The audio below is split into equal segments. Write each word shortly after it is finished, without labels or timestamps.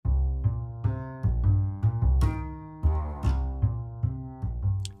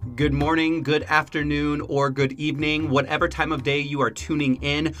Good morning, good afternoon, or good evening, whatever time of day you are tuning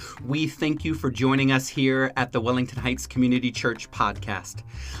in. We thank you for joining us here at the Wellington Heights Community Church podcast.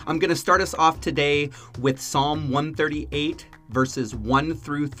 I'm going to start us off today with Psalm 138, verses 1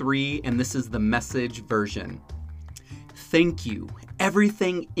 through 3, and this is the Message version. Thank you.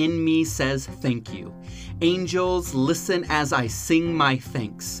 Everything in me says thank you. Angels, listen as I sing my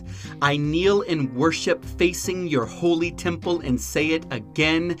thanks. I kneel in worship facing your holy temple and say it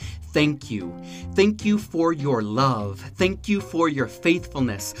again. Thank you. Thank you for your love. Thank you for your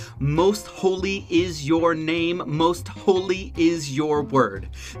faithfulness. Most holy is your name. Most holy is your word.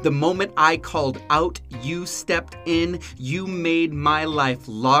 The moment I called out, you stepped in. You made my life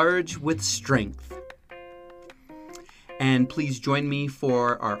large with strength. And please join me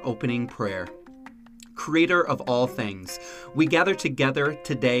for our opening prayer. Creator of all things, we gather together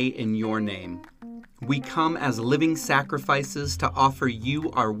today in your name. We come as living sacrifices to offer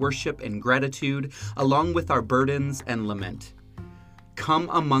you our worship and gratitude, along with our burdens and lament. Come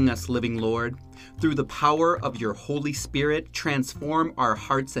among us, living Lord. Through the power of your Holy Spirit, transform our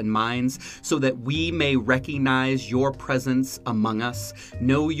hearts and minds so that we may recognize your presence among us,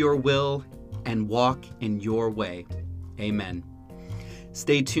 know your will, and walk in your way. Amen.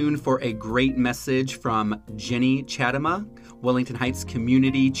 Stay tuned for a great message from Jenny Chadima, Wellington Heights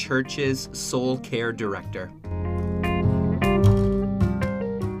Community Church's Soul Care Director.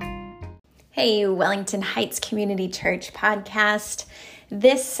 Hey, Wellington Heights Community Church podcast.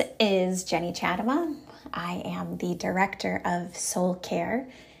 This is Jenny Chadima. I am the Director of Soul Care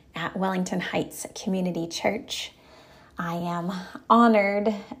at Wellington Heights Community Church. I am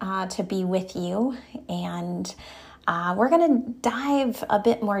honored to be with you, and we're going to dive a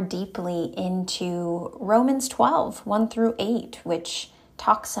bit more deeply into Romans 12, 1 through 8, which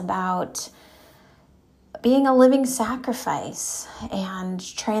talks about being a living sacrifice and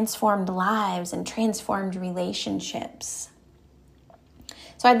transformed lives and transformed relationships.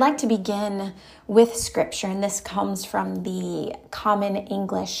 So I'd like to begin with scripture, and this comes from the Common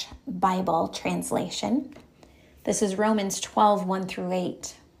English Bible translation. This is Romans 12, 1 through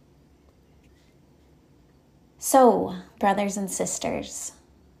 8. So, brothers and sisters,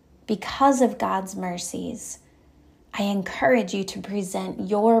 because of God's mercies, I encourage you to present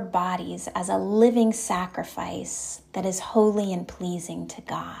your bodies as a living sacrifice that is holy and pleasing to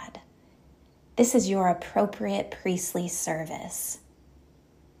God. This is your appropriate priestly service.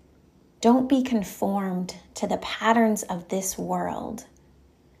 Don't be conformed to the patterns of this world,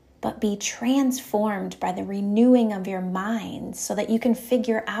 but be transformed by the renewing of your mind so that you can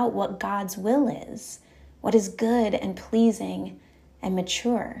figure out what God's will is, what is good and pleasing and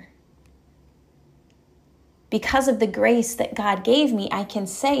mature. Because of the grace that God gave me, I can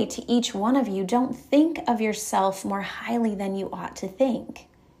say to each one of you, don't think of yourself more highly than you ought to think.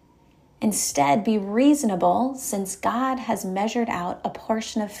 Instead, be reasonable, since God has measured out a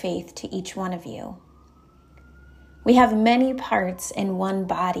portion of faith to each one of you. We have many parts in one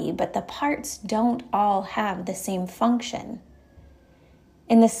body, but the parts don't all have the same function.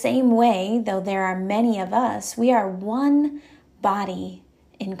 In the same way, though there are many of us, we are one body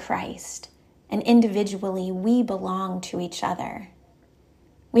in Christ, and individually we belong to each other.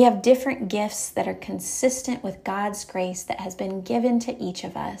 We have different gifts that are consistent with God's grace that has been given to each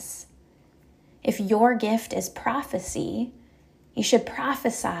of us. If your gift is prophecy, you should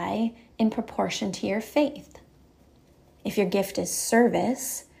prophesy in proportion to your faith. If your gift is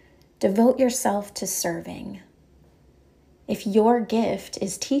service, devote yourself to serving. If your gift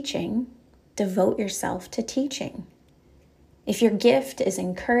is teaching, devote yourself to teaching. If your gift is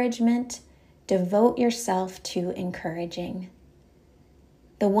encouragement, devote yourself to encouraging.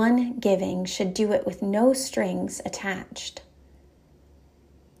 The one giving should do it with no strings attached.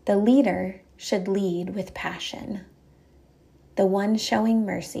 The leader should lead with passion. The one showing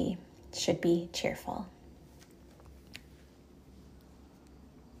mercy should be cheerful.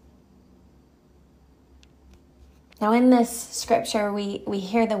 Now in this scripture, we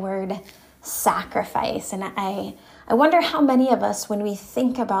hear the word sacrifice. And I wonder how many of us, when we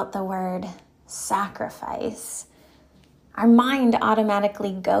think about the word sacrifice, our mind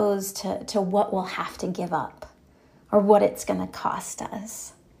automatically goes to what we'll have to give up or what it's going to cost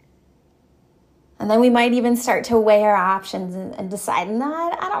us. And then we might even start to weigh our options and decide,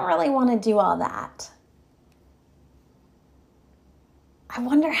 no, I don't really want to do all that. I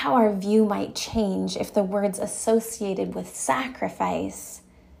wonder how our view might change if the words associated with sacrifice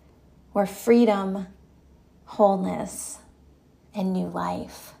were freedom, wholeness, and new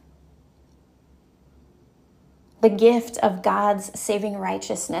life. The gift of God's saving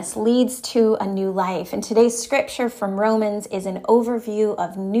righteousness leads to a new life. And today's scripture from Romans is an overview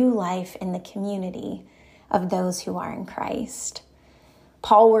of new life in the community of those who are in Christ.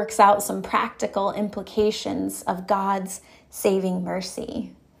 Paul works out some practical implications of God's saving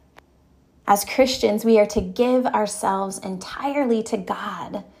mercy. As Christians, we are to give ourselves entirely to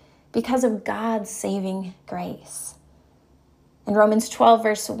God because of God's saving grace. In Romans 12,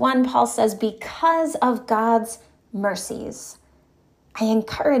 verse 1, Paul says, because of God's mercies, I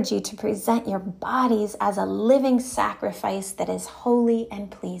encourage you to present your bodies as a living sacrifice that is holy and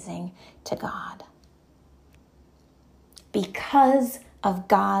pleasing to God. Because of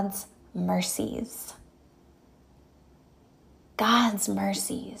God's mercies. God's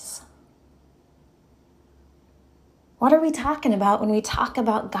mercies. What are we talking about when we talk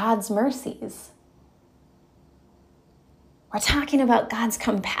about God's mercies? We're talking about God's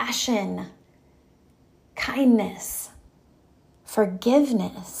compassion, kindness,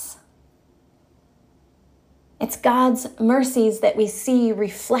 forgiveness. It's God's mercies that we see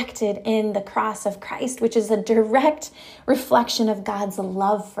reflected in the cross of Christ, which is a direct reflection of God's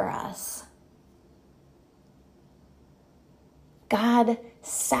love for us. God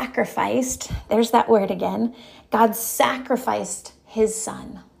sacrificed, there's that word again, God sacrificed his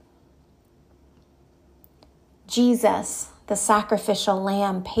son. Jesus, the sacrificial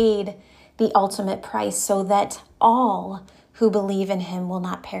lamb, paid the ultimate price so that all who believe in him will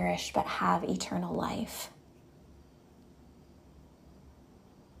not perish but have eternal life.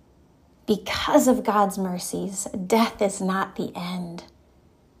 Because of God's mercies, death is not the end.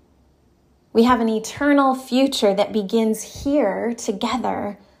 We have an eternal future that begins here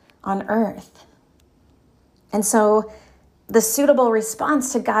together on earth. And so the suitable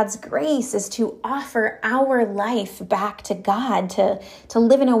response to God's grace is to offer our life back to God, to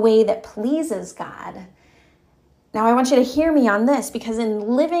live in a way that pleases God. Now, I want you to hear me on this, because in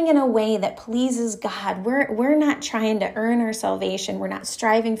living in a way that pleases God, we're not trying to earn our salvation. We're not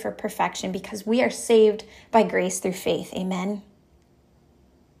striving for perfection, because we are saved by grace through faith. Amen?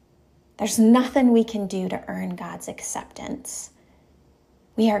 There's nothing we can do to earn God's acceptance.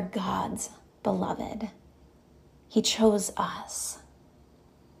 We are God's beloved. He chose us.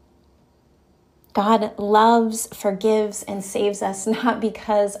 God loves, forgives, and saves us not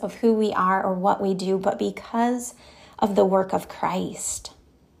because of who we are or what we do, but because of the work of Christ.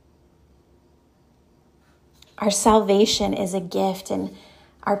 Our salvation is a gift, and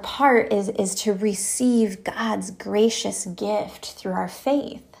our part is to receive God's gracious gift through our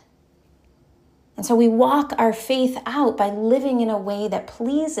faith. And so we walk our faith out by living in a way that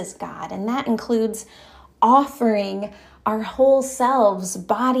pleases God, and that includes offering our whole selves,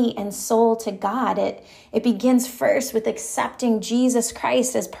 body and soul, to God. It begins first with accepting Jesus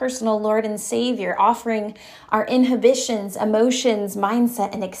Christ as personal Lord and Savior, offering our inhibitions, emotions,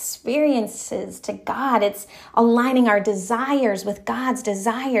 mindset, and experiences to God. It's aligning our desires with God's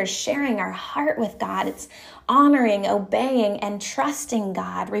desires, sharing our heart with God. It's honoring, obeying, and trusting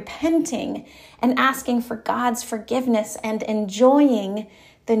God, repenting, and asking for God's forgiveness, and enjoying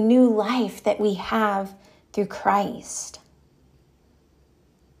the new life that we have through Christ.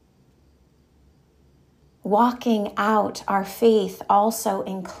 Walking out our faith also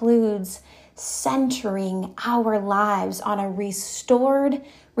includes centering our lives on a restored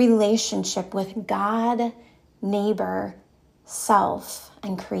relationship with God, neighbor, self,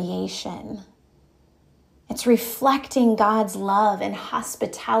 and creation. It's reflecting God's love and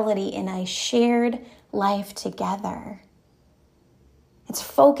hospitality in a shared life together. It's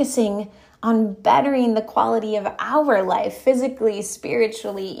focusing on bettering the quality of our life physically,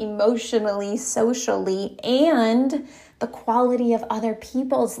 spiritually, emotionally, socially, and the quality of other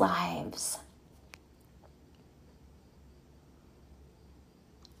people's lives.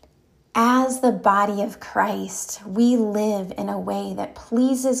 As the body of Christ, we live in a way that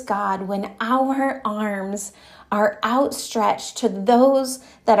pleases God when our arms are outstretched to those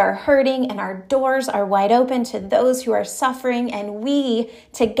that are hurting, and our doors are wide open to those who are suffering, and we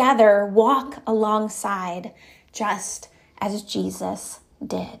together walk alongside just as Jesus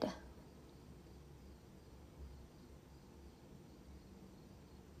did.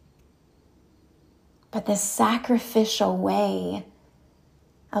 But this sacrificial way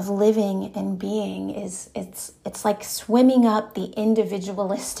of living and being it's like swimming up the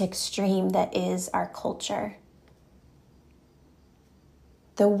individualistic stream that is our culture.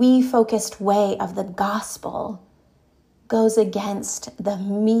 The we-focused way of the gospel goes against the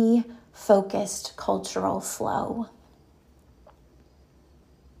me-focused cultural flow.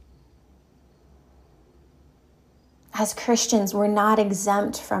 As Christians, we're not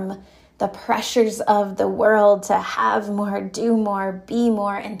exempt from the pressures of the world to have more, do more, be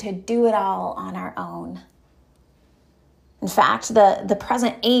more, and to do it all on our own. In fact, the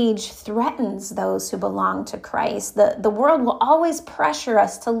present age threatens those who belong to Christ. The world will always pressure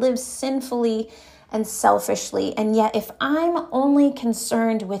us to live sinfully and selfishly. And yet, if I'm only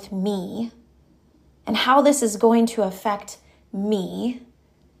concerned with me and how this is going to affect me,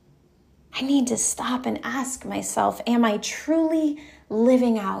 I need to stop and ask myself, am I truly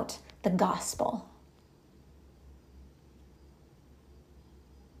living out the gospel?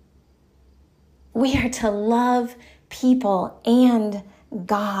 We are to love people and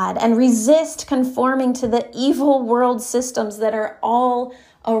God and resist conforming to the evil world systems that are all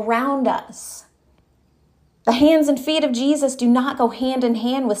around us. The hands and feet of Jesus do not go hand in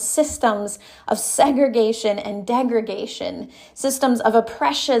hand with systems of segregation and degradation, systems of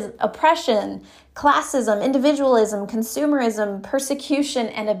oppression, classism, individualism, consumerism, persecution,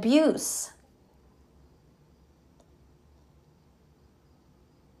 and abuse.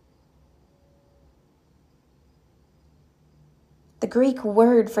 The Greek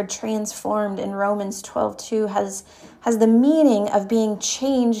word for transformed in Romans 12:2 has the meaning of being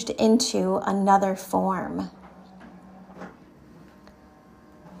changed into another form.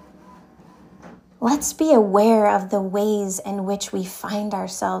 Let's be aware of the ways in which we find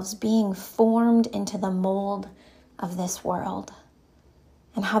ourselves being formed into the mold of this world,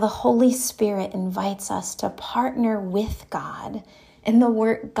 and how the Holy Spirit invites us to partner with God in the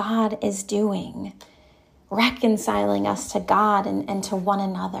work God is doing, reconciling us to God and to one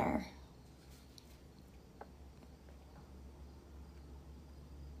another.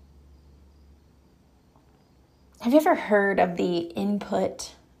 Have you ever heard of the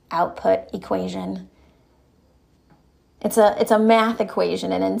input-output equation? It's a math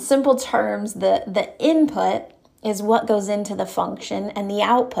equation, and in simple terms, the input is what goes into the function, and the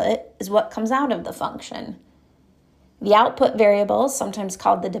output is what comes out of the function. The output variable is sometimes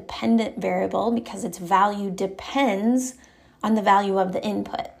called the dependent variable because its value depends on the value of the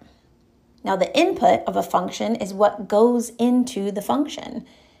input. Now, the input of a function is what goes into the function,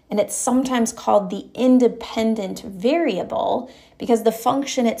 and it's sometimes called the independent variable because the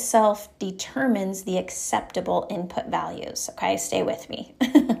function itself determines the acceptable input values. Okay, stay with me.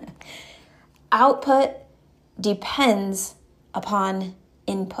 Output depends upon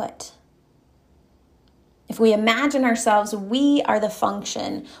input. If we imagine ourselves, we are the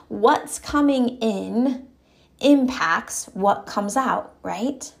function. What's coming in impacts what comes out,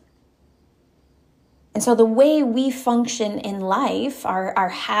 right? And so the way we function in life, our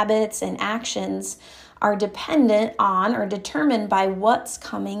habits and actions are dependent on or determined by what's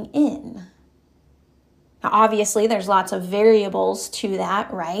coming in. Now, obviously, there's lots of variables to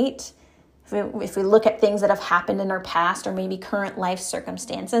that, right? If we look at things that have happened in our past or maybe current life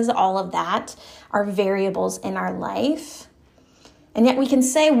circumstances, all of that are variables in our life. And yet we can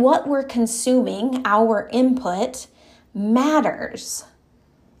say what we're consuming, our input, matters.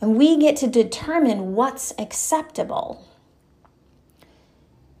 And we get to determine what's acceptable.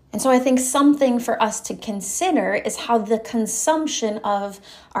 And so I think something for us to consider is how the consumption of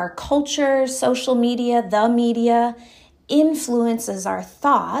our culture, social media, the media, influences our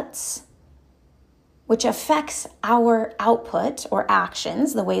thoughts, which affects our output or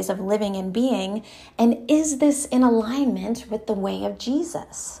actions, the ways of living and being, and is this in alignment with the way of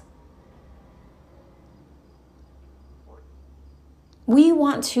Jesus? We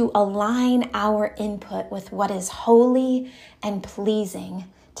want to align our input with what is holy and pleasing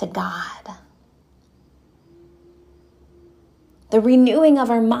to God. The renewing of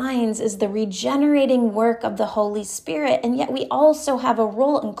our minds is the regenerating work of the Holy Spirit, and yet we also have a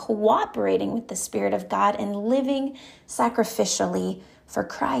role in cooperating with the Spirit of God and living sacrificially for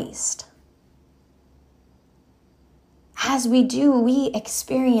Christ. As we do, we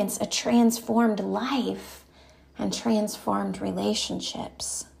experience a transformed life and transformed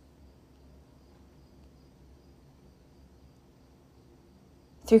relationships.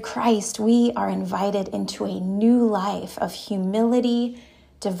 Through Christ, we are invited into a new life of humility,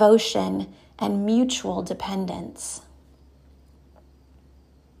 devotion, and mutual dependence.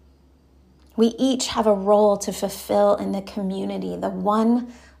 We each have a role to fulfill in the community, the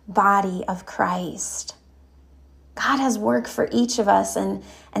one body of Christ. God has work for each of us, and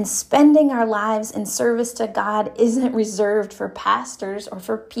spending our lives in service to God isn't reserved for pastors or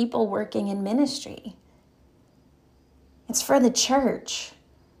for people working in ministry. It's for the church.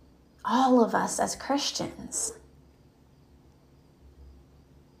 All of us as Christians.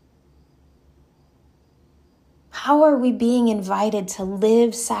 How are we being invited to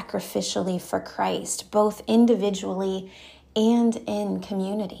live sacrificially for Christ, both individually and in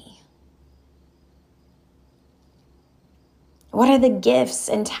community? What are the gifts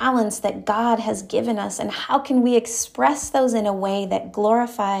and talents that God has given us, and how can we express those in a way that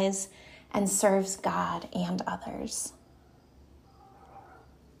glorifies and serves God and others?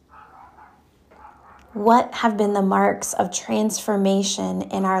 What have been the marks of transformation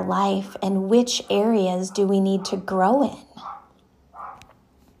in our life, and which areas do we need to grow in?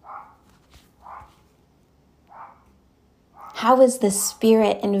 How is the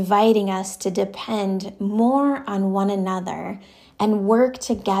Spirit inviting us to depend more on one another and work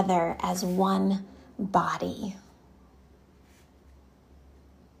together as one body?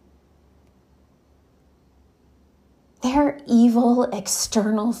 There are evil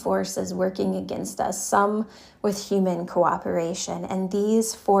external forces working against us, some with human cooperation, and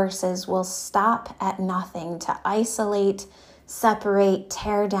these forces will stop at nothing to isolate, separate,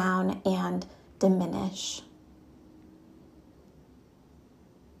 tear down, and diminish.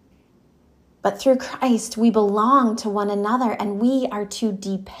 But through Christ, we belong to one another, and we are to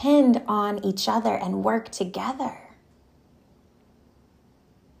depend on each other and work together.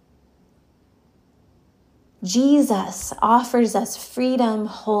 Jesus offers us freedom,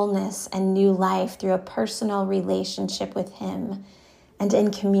 wholeness, and new life through a personal relationship with Him and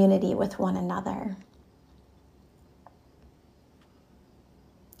in community with one another.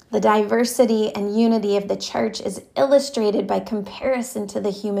 The diversity and unity of the church is illustrated by comparison to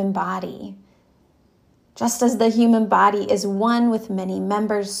the human body. Just as the human body is one with many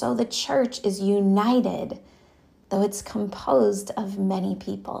members, so the church is united, though it's composed of many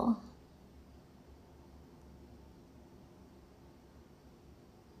people.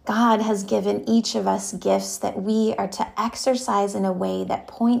 God has given each of us gifts that we are to exercise in a way that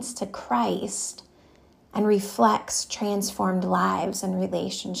points to Christ and reflects transformed lives and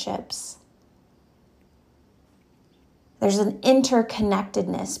relationships. There's an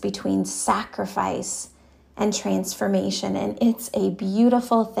interconnectedness between sacrifice and transformation, and it's a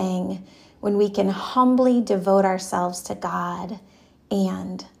beautiful thing when we can humbly devote ourselves to God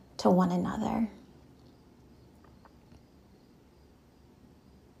and to one another.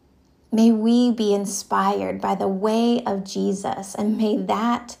 May we be inspired by the way of Jesus, and may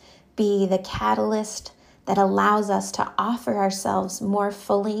that be the catalyst that allows us to offer ourselves more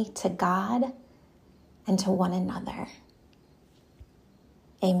fully to God and to one another.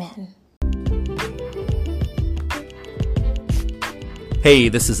 Amen. Hey,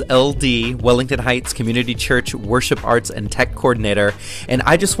 this is LD, Wellington Heights Community Church Worship Arts and Tech Coordinator, and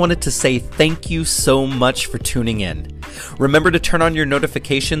I just wanted to say thank you so much for tuning in. Remember to turn on your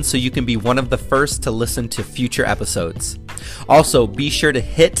notifications so you can be one of the first to listen to future episodes. Also, be sure to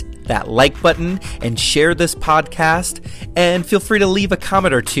hit that like button and share this podcast, and feel free to leave a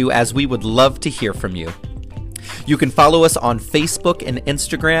comment or two, as we would love to hear from you. You can follow us on Facebook and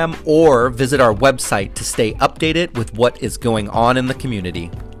Instagram, or visit our website to stay updated with what is going on in the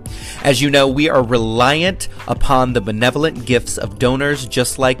community. As you know, we are reliant upon the benevolent gifts of donors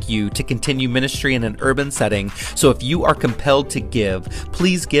just like you to continue ministry in an urban setting. So if you are compelled to give,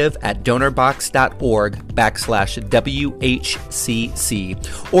 please give at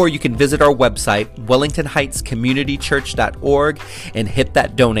donorbox.org/WHCC, or you can visit our website, wellingtonheightscommunitychurch.org, and hit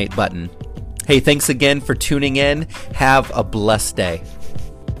that donate button. Hey, thanks again for tuning in. Have a blessed day.